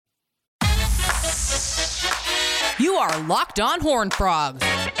You are Locked On Horned Frogs,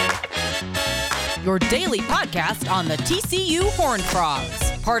 your daily podcast on the TCU Horned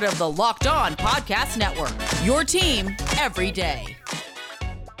Frogs, part of the Locked On Podcast Network, your team every day.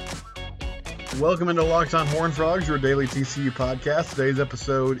 Welcome into Locked On Horned Frogs, your daily TCU podcast. Today's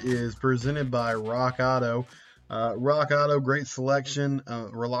episode is presented by Rock Auto. Rock Auto, great selection,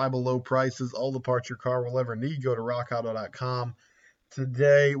 reliable low prices, all the parts your car will ever need. Go to rockauto.com.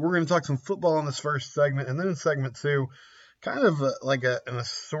 Today, we're going to talk some football in this first segment, and then in segment two, kind of like an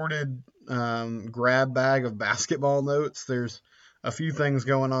assorted grab bag of basketball notes. There's a few things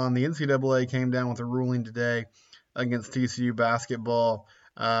going on. The NCAA came down with a ruling today against TCU basketball,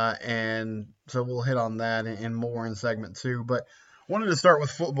 and so we'll hit on that and more in segment two. But wanted to start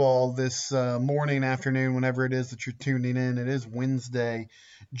with football this morning, afternoon, whenever it is that you're tuning in. It is Wednesday,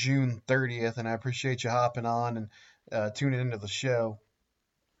 June 30th, and I appreciate you hopping on and tuning into the show.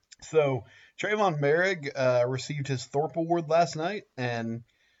 So Trayvon Merrick received his Thorpe Award last night and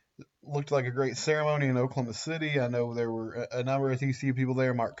looked like a great ceremony in Oklahoma City. I know there were a number of TCU people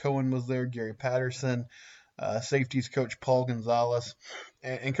there. Mark Cohen was there, Gary Patterson, safeties coach Paul Gonzalez.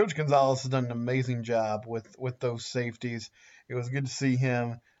 And Coach Gonzalez has done an amazing job with those safeties. It was good to see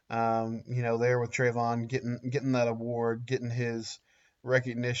him, there with Trayvon getting that award, getting his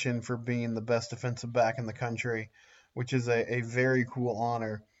recognition for being the best defensive back in the country, which is a very cool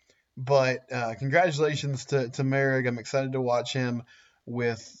honor. But congratulations to Merrick. I'm excited to watch him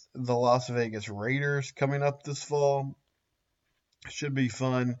with the Las Vegas Raiders coming up this fall. Should be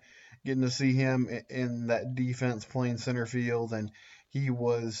fun getting to see him in that defense playing center field, and he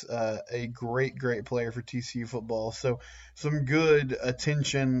was a great player for TCU football. So some good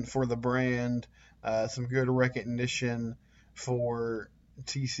attention for the brand, some good recognition for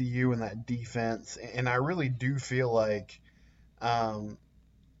TCU in that defense. And I really do feel like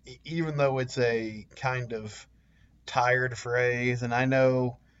even though it's a kind of tired phrase, and I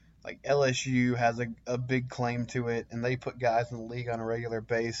know like LSU has a big claim to it, and they put guys in the league on a regular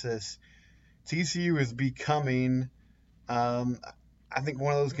basis, TCU is becoming I think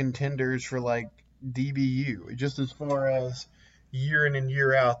one of those contenders for like DBU, just as far as year in and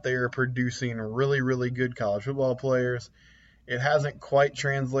year out, they're producing really good college football players. It hasn't quite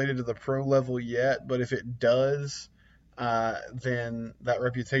translated to the pro level yet, but if it does, then that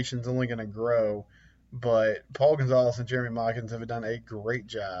reputation is only going to grow. But Paul Gonzalez and Jeremy Modkins have done a great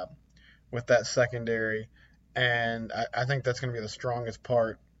job with that secondary, and I think that's going to be the strongest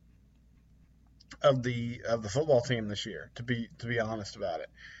part of the football team this year, to be honest about it.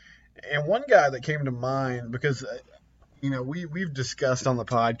 And one guy that came to mind, because we've discussed on the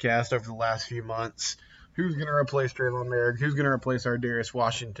podcast over the last few months who's going to replace Trayvon Merrick, who's going to replace Ardarius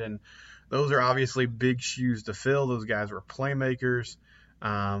Washington. Those are obviously big shoes to fill. Those guys were playmakers,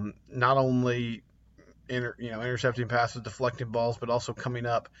 not only intercepting passes, deflecting balls, but also coming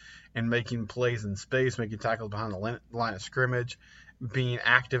up and making plays in space, making tackles behind the line of scrimmage, being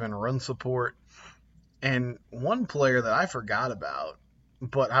active in run support. And one player that I forgot about,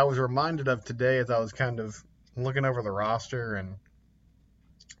 but I was reminded of today as I was kind of looking over the roster and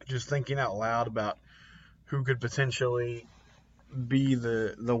just thinking out loud about who could potentially be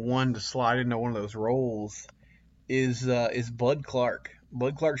the one to slide into one of those roles, is Bud Clark.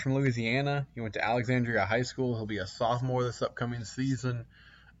 Bud Clark's from Louisiana. He went to Alexandria High School. He'll be a sophomore this upcoming season.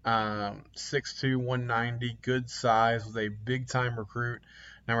 6'2", 190, good size, was a big-time recruit.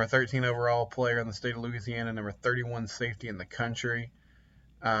 Number 13 overall player in the state of Louisiana, number 31 safety in the country.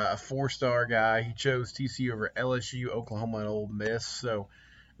 A four-star guy. He chose TCU over LSU, Oklahoma, and Ole Miss. So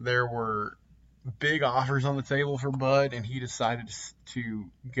there were big offers on the table for Bud, and he decided to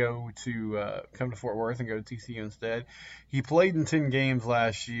come to Fort Worth and go to TCU instead. He played in 10 games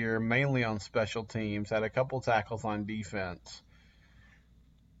last year, mainly on special teams, had a couple tackles on defense.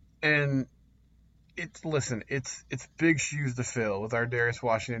 And it's big shoes to fill with Ardarius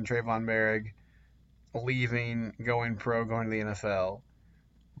Washington, Trayvon Merrick leaving, going pro, going to the NFL.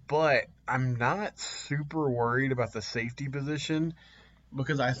 But I'm not super worried about the safety position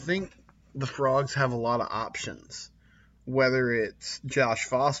because I think the Frogs have a lot of options. Whether it's Josh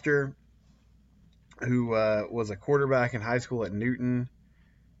Foster, who was a quarterback in high school at Newton,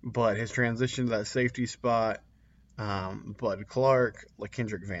 but his transition to that safety spot, Bud Clark,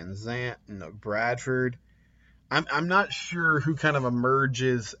 LaKendrick Van Zant, Bradford. I'm not sure who kind of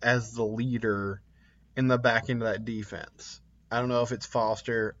emerges as the leader in the back end of that defense. I don't know if it's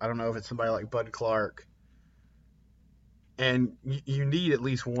Foster. I don't know if it's somebody like Bud Clark. And you need at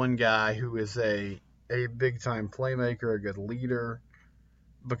least one guy who is a big-time playmaker, a good leader,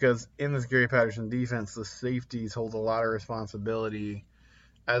 because in this Gary Patterson defense, the safeties hold a lot of responsibility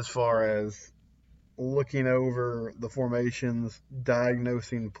as far as looking over the formations,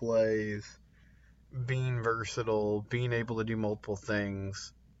 diagnosing plays, being versatile, being able to do multiple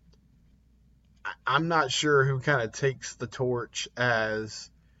things. I'm not sure who kind of takes the torch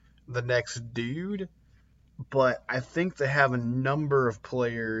as the next dude, but I think they have a number of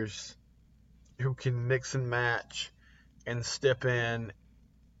players who can mix and match and step in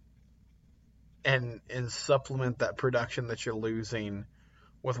and supplement that production that you're losing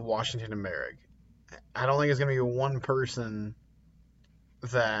with Washington and Merrick. I don't think it's going to be one person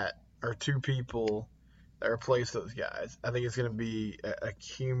or two people that replace those guys. I think it's going to be a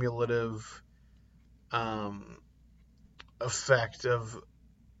cumulative effect of,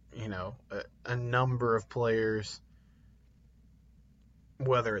 a number of players,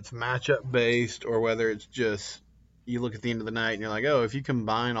 whether it's matchup based or whether it's just you look at the end of the night and you're like, oh, if you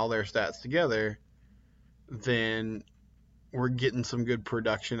combine all their stats together, then we're getting some good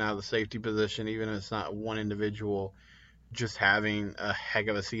production out of the safety position, even if it's not one individual just having a heck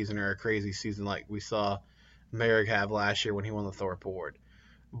of a season or a crazy season like we saw Merrick have last year when he won the Thorpe Award.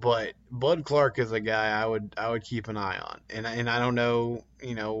 But Bud Clark is a guy I would keep an eye on. And I don't know,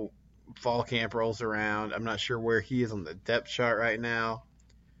 fall camp rolls around. I'm not sure where he is on the depth chart right now.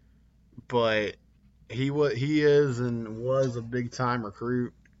 But he is and was a big-time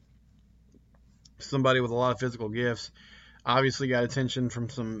recruit. Somebody with a lot of physical gifts. Obviously got attention from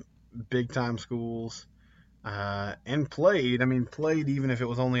some big-time schools. And played even if it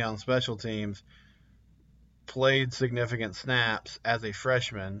was only on special teams, played significant snaps as a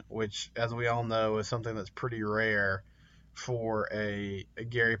freshman, which, as we all know, is something that's pretty rare for a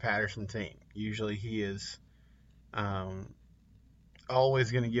Gary Patterson team. Usually he is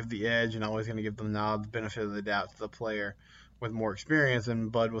always going to give the edge and always going to give the benefit of the doubt to the player with more experience, and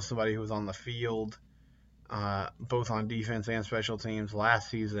Bud was somebody who was on the field both on defense and special teams last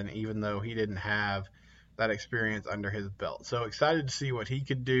season, even though he didn't have that experience under his belt. So excited to see what he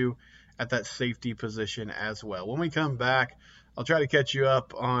could do at that safety position as well. When we come back, I'll try to catch you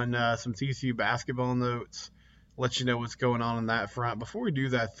up on some TCU basketball notes, let you know what's going on that front. Before we do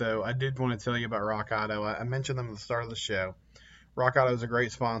that, though, I did want to tell you about Rock Auto. I mentioned them at the start of the show. Rock Auto is a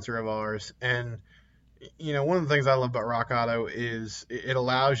great sponsor of ours, and one of the things I love about Rock Auto is it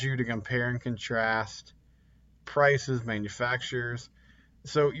allows you to compare and contrast prices, manufacturers,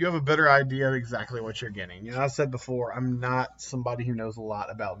 so you have a better idea of exactly what you're getting. I've said before, I'm not somebody who knows a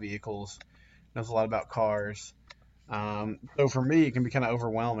lot about vehicles, knows a lot about cars. So for me, it can be kind of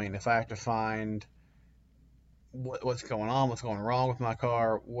overwhelming if I have to find what's going on, what's going wrong with my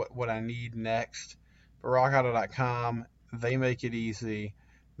car, what I need next. But RockAuto.com, they make it easy.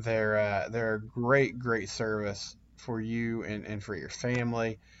 They're a great service for you and for your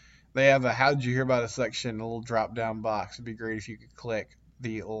family. They have a "How did you hear about us" section, a little drop-down box. It'd be great if you could click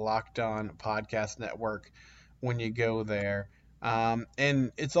the Locked On Podcast Network when you go there.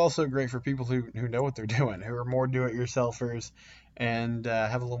 And it's also great for people who know what they're doing, who are more do-it-yourselfers and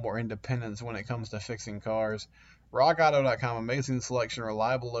have a little more independence when it comes to fixing cars. RockAuto.com, amazing selection,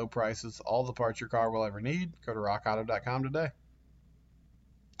 reliable low prices, all the parts your car will ever need. Go to RockAuto.com today.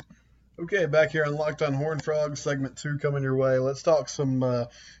 Okay, back here on Locked On Horned Frogs, segment 2 coming your way. Let's talk some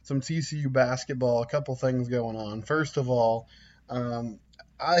TCU basketball. A couple things going on. First of all,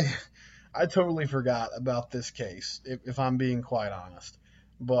 I totally forgot about this case, if I'm being quite honest.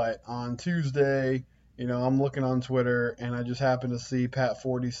 But on Tuesday, I'm looking on Twitter, and I just happened to see Pat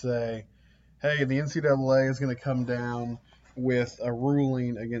Forty say, hey, the NCAA is going to come down with a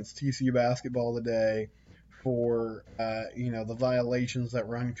ruling against TCU basketball today for, the violations that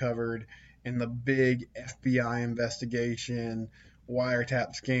were uncovered in the big FBI investigation,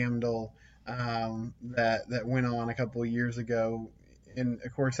 wiretap scandal that went on a couple of years ago. And,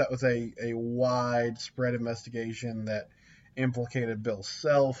 of course, that was a widespread investigation that implicated Bill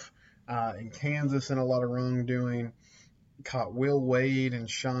Self in Kansas in a lot of wrongdoing, caught Will Wade and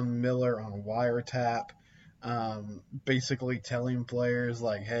Sean Miller on wiretap, basically telling players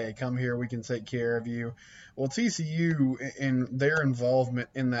like, hey, come here, we can take care of you. Well, TCU and their involvement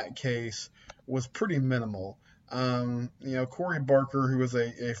in that case was pretty minimal. Corey Barker, who was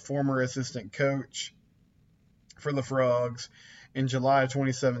a former assistant coach for the Frogs, in July of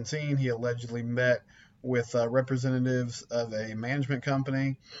 2017, he allegedly met with representatives of a management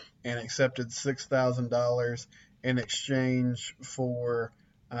company and accepted $6,000 in exchange for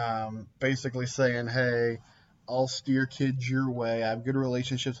basically saying, hey, I'll steer kids your way. I have good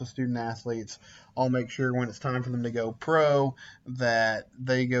relationships with student athletes. I'll make sure when it's time for them to go pro that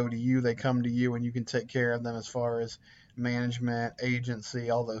they go to you, they come to you, and you can take care of them as far as management, agency,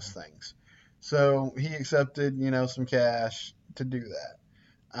 all those things. So he accepted, some cash to do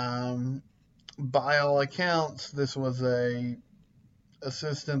that. by all accounts, this was a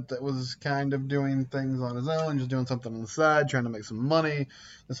assistant that was kind of doing things on his own, just doing something on the side, trying to make some money.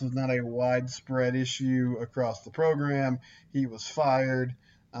 This was not a widespread issue across the program. He was fired.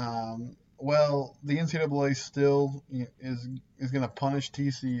 Well, the NCAA still is going to punish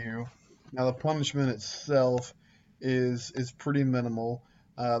TCU. Now, the punishment itself is pretty minimal.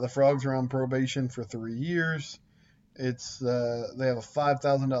 The Frogs are on probation for 3 years. It's they have a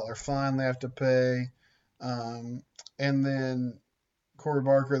 $5,000 fine they have to pay, and then Corey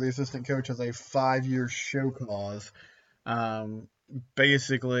Barker, the assistant coach, has a 5-year show clause,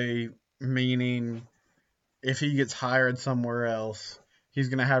 basically meaning if he gets hired somewhere else, he's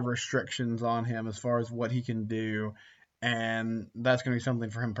going to have restrictions on him as far as what he can do, and that's going to be something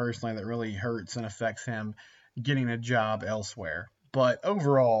for him personally that really hurts and affects him getting a job elsewhere. But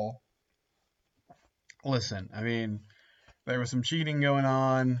overall, listen, I mean, there was some cheating going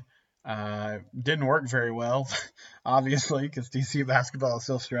on. Didn't work very well, obviously, because TCU basketball is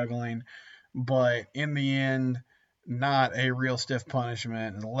still struggling. But in the end, not a real stiff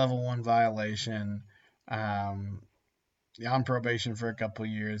punishment, a level 1 violation. On probation for a couple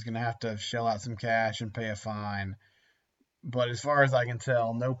of years, going to have to shell out some cash and pay a fine. But as far as I can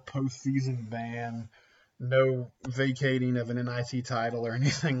tell, no postseason ban, no vacating of an NIT title or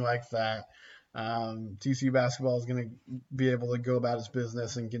anything like that. TCU basketball is going to be able to go about its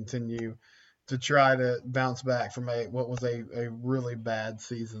business and continue to try to bounce back from what was a really bad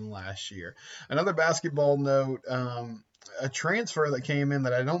season last year. Another basketball note, a transfer that came in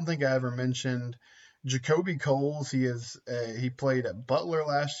that I don't think I ever mentioned, Jacoby Coles. He played at Butler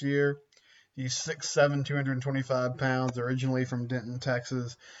last year. He's 6'7", 225 pounds, originally from Denton,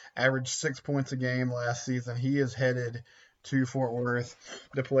 Texas, averaged 6 points a game last season. He is headed to Fort Worth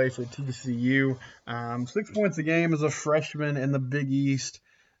to play for TCU. 6 points a game as a freshman in the Big East.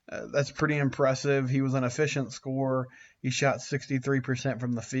 That's pretty impressive. He was an efficient scorer. He shot 63%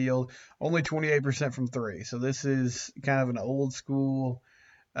 from the field, only 28% from three. So this is kind of an old school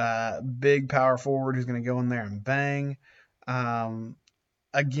big power forward who's going to go in there and bang.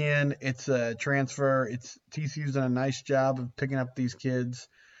 Again, it's a transfer. TCU's done a nice job of picking up these kids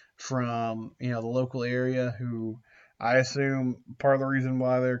from the local area who I assume part of the reason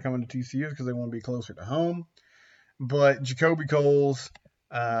why they're coming to TCU is because they want to be closer to home. But Jacoby Coles,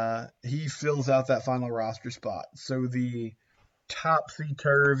 he fills out that final roster spot. So the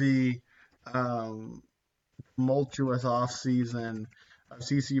topsy-turvy, tumultuous offseason of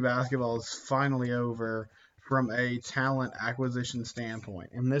TCU basketball is finally over from a talent acquisition standpoint.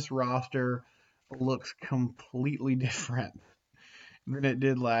 And this roster looks completely different than it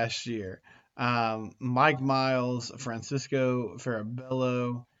did last year. Mike Miles, Francisco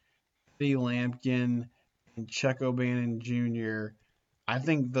Farabello, Eddie Lampkin, and Chuck O'Bannon Jr. I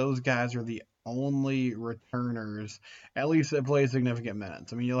think those guys are the only returners, at least that play significant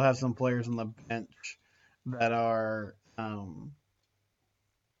minutes. I mean, you'll have some players on the bench that are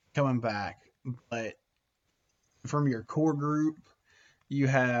coming back, but from your core group, you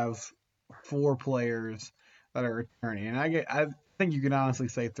have 4 players that are returning. And I think you can honestly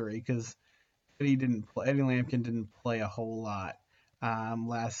say 3 because Eddie Lampkin didn't play a whole lot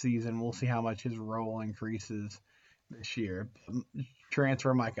last season. We'll see how much his role increases this year.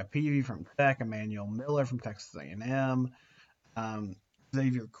 Transfer Micah Peavy from Tech, Emmanuel Miller from Texas A&M,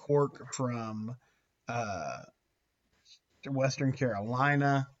 Xavier Cork from Western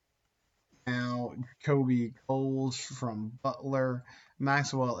Carolina. Now, Jacoby Coles from Butler,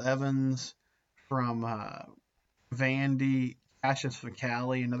 Maxwell Evans from Vandy, Cassius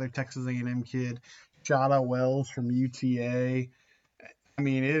Ficali, another Texas A&M kid, Shada Wells from UTA. I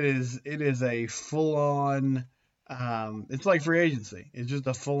mean, it is a full-on it's like free agency. It's just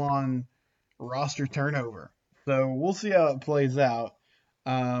a full-on roster turnover. So we'll see how it plays out.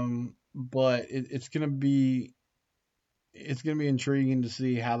 But it's gonna be intriguing to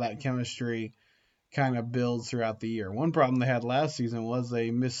see how that chemistry kind of builds throughout the year. One problem they had last season was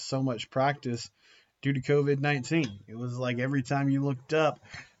they missed so much practice due to COVID-19. It was like every time you looked up,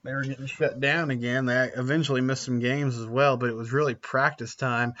 they were getting shut down again. They eventually missed some games as well, but it was really practice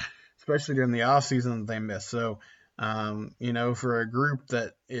time, especially during the offseason, that they missed. So, for a group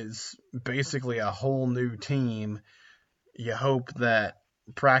that is basically a whole new team, you hope that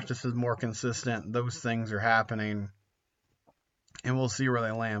practice is more consistent. Those things are happening, and we'll see where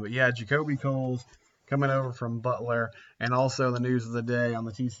they land. But, yeah, Jacoby Coles coming over from Butler, and also the news of the day on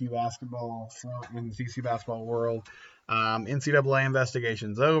the TCU basketball front in the TCU basketball world. NCAA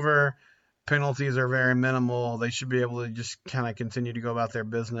investigation's over. Penalties are very minimal. They should be able to just kind of continue to go about their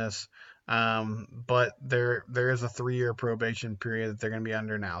business But there is a 3-year probation period that they're going to be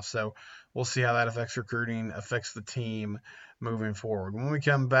under now. So we'll see how that affects recruiting, affects the team moving forward. When we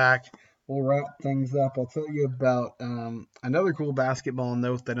come back, we'll wrap things up. I'll tell you about another cool basketball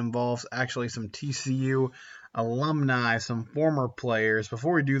note that involves actually some TCU alumni, some former players.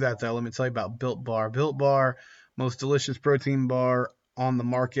 Before we do that, though, let me tell you about Built Bar. Built Bar, most delicious protein bar on the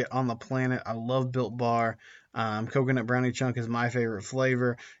market, on the planet. I love Built Bar. Coconut brownie chunk is my favorite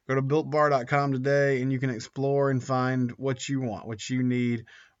flavor. Go to builtbar.com today and you can explore and find what you want, what you need,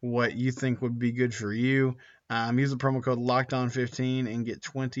 what you think would be good for you. Use the promo code LOCKEDON15 and get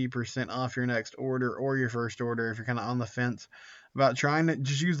 20% off your next order or your first order if you're kind of on the fence about trying it.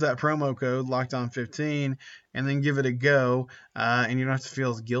 Just use that promo code LOCKEDON15 and then give it a go, and you don't have to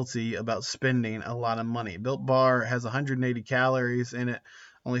feel as guilty about spending a lot of money. Built Bar has 180 calories in it,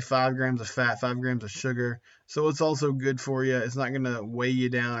 only 5 grams of fat, 5 grams of sugar, so it's also good for you. It's not going to weigh you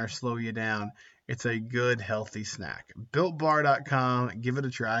down or slow you down. It's a good, healthy snack. BuiltBar.com. Give it a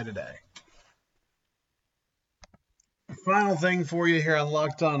try today. Final thing for you here on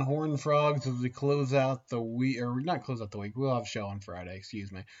Locked On Horned Frogs as we close out the week, or not close out the week. We'll have a show on Friday. Excuse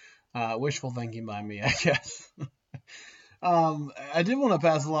me. Wishful thinking by me, I guess. I did want to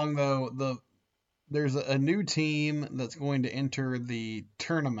pass along though there's a new team that's going to enter the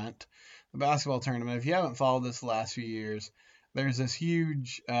tournament, the basketball tournament. If you haven't followed this the last few years, there's this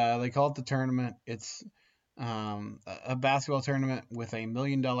huge, they call it the tournament. It's a basketball tournament with $1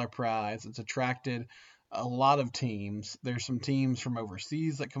 million prize. It's attracted a lot of teams. There's some teams from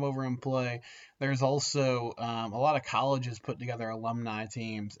overseas that come over and play. There's also a lot of colleges put together alumni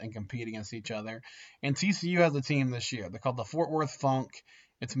teams and compete against each other. And TCU has a team this year. They're called the Fort Worth Funk.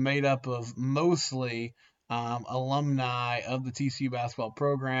 It's made up of mostly alumni of the TCU basketball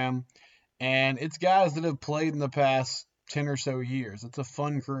program. And it's guys that have played in the past 10 or so years. It's a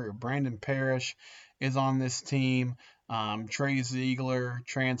fun crew. Brandon Parrish is on this team. Trey Ziegler,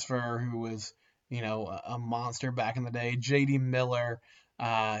 transfer, who was a monster back in the day. J.D. Miller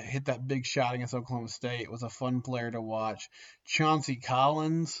hit that big shot against Oklahoma State. Was a fun player to watch. Chauncey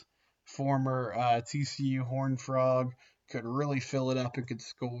Collins, former TCU Horned Frog, could really fill it up and could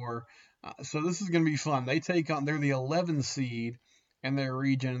score. So this is going to be fun. They're the 11th seed in their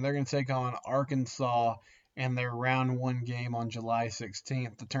region, and they're going to take on Arkansas in their round 1 game on July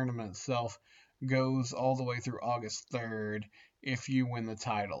 16th. The tournament itself goes all the way through August 3rd if you win the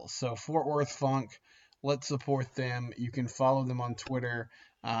title. So Fort Worth Funk, let's support them. You can follow them on Twitter.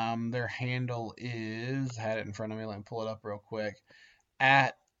 Their handle is, I had it in front of me, let me pull it up real quick,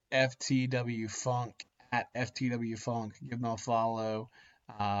 at FTWFunk, at FTWFunk. Give them a follow.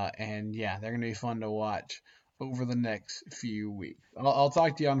 And yeah, they're going to be fun to watch over the next few weeks. I'll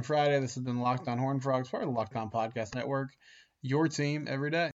talk to you on Friday. This has been Locked On Horned Frogs, part of the Locked On Podcast Network. Your team every day.